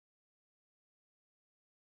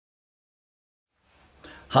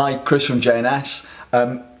Hi, Chris from J&S.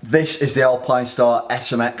 This is the Alpinestars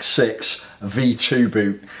SMX-6 V2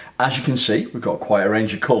 boot. As you can see, we've got quite a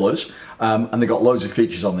range of colours and they've got loads of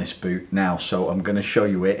features on this boot now, so I'm going to show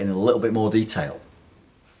you it in a little bit more detail.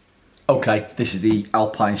 Okay, this is the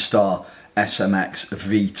Alpinestars SMX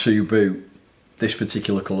V2 boot. This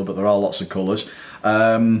particular colour, but there are lots of colours.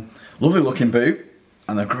 Lovely looking boot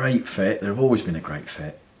and a great fit. They've always been a great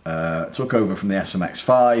fit. Took over from the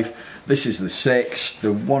SMX-5. This is the 6,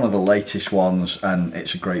 one of the latest ones, and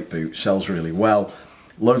it's a great boot, sells really well.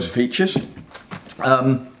 Loads of features.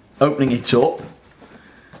 Opening it up,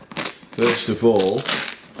 first of all,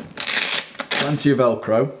 plenty of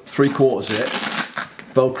Velcro, 3/4 zip,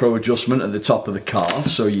 Velcro adjustment at the top of the calf,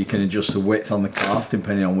 so you can adjust the width on the calf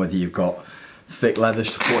depending on whether you've got thick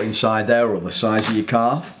leathers to put inside there or the size of your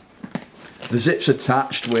calf. The zip's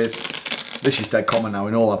attached with, this is dead common now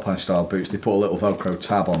in all Alpinestars boots, they put a little Velcro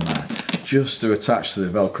tab on there just to attach to the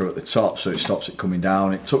Velcro at the top so it stops it coming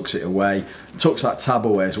down. It tucks it away, tucks that tab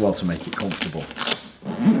away as well to make it comfortable.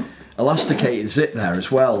 Elasticated zip there as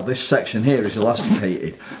well. This section here is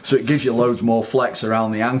elasticated, so it gives you loads more flex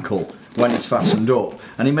around the ankle when it's fastened up,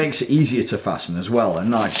 and it makes it easier to fasten as well. A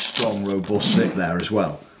nice strong robust zip there as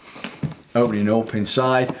well. Opening up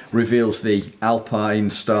inside reveals the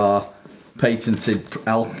Alpinestars patented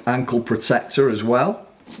ankle protector as well.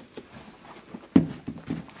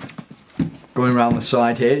 Going around the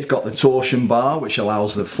side here, it's got the torsion bar which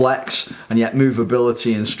allows the flex and yet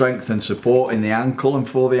movability and strength and support in the ankle and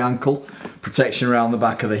for the ankle. Protection around the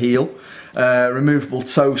back of the heel. Removable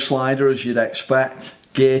toe slider as you'd expect.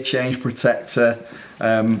 Gear change protector.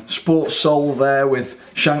 Sports sole there with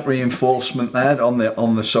shank reinforcement there on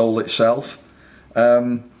the sole itself.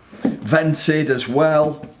 Vented as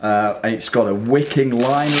well. It's got a wicking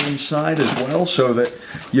liner inside as well so that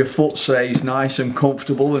your foot stays nice and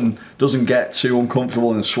comfortable and doesn't get too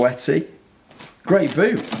uncomfortable and sweaty. Great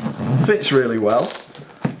boot, fits really well.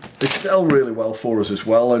 They sell really well for us as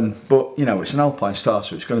well, but you know, it's an Alpinestars,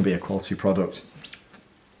 so it's going to be a quality product.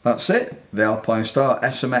 That's it, the Alpinestars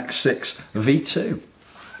SMX-6 V2.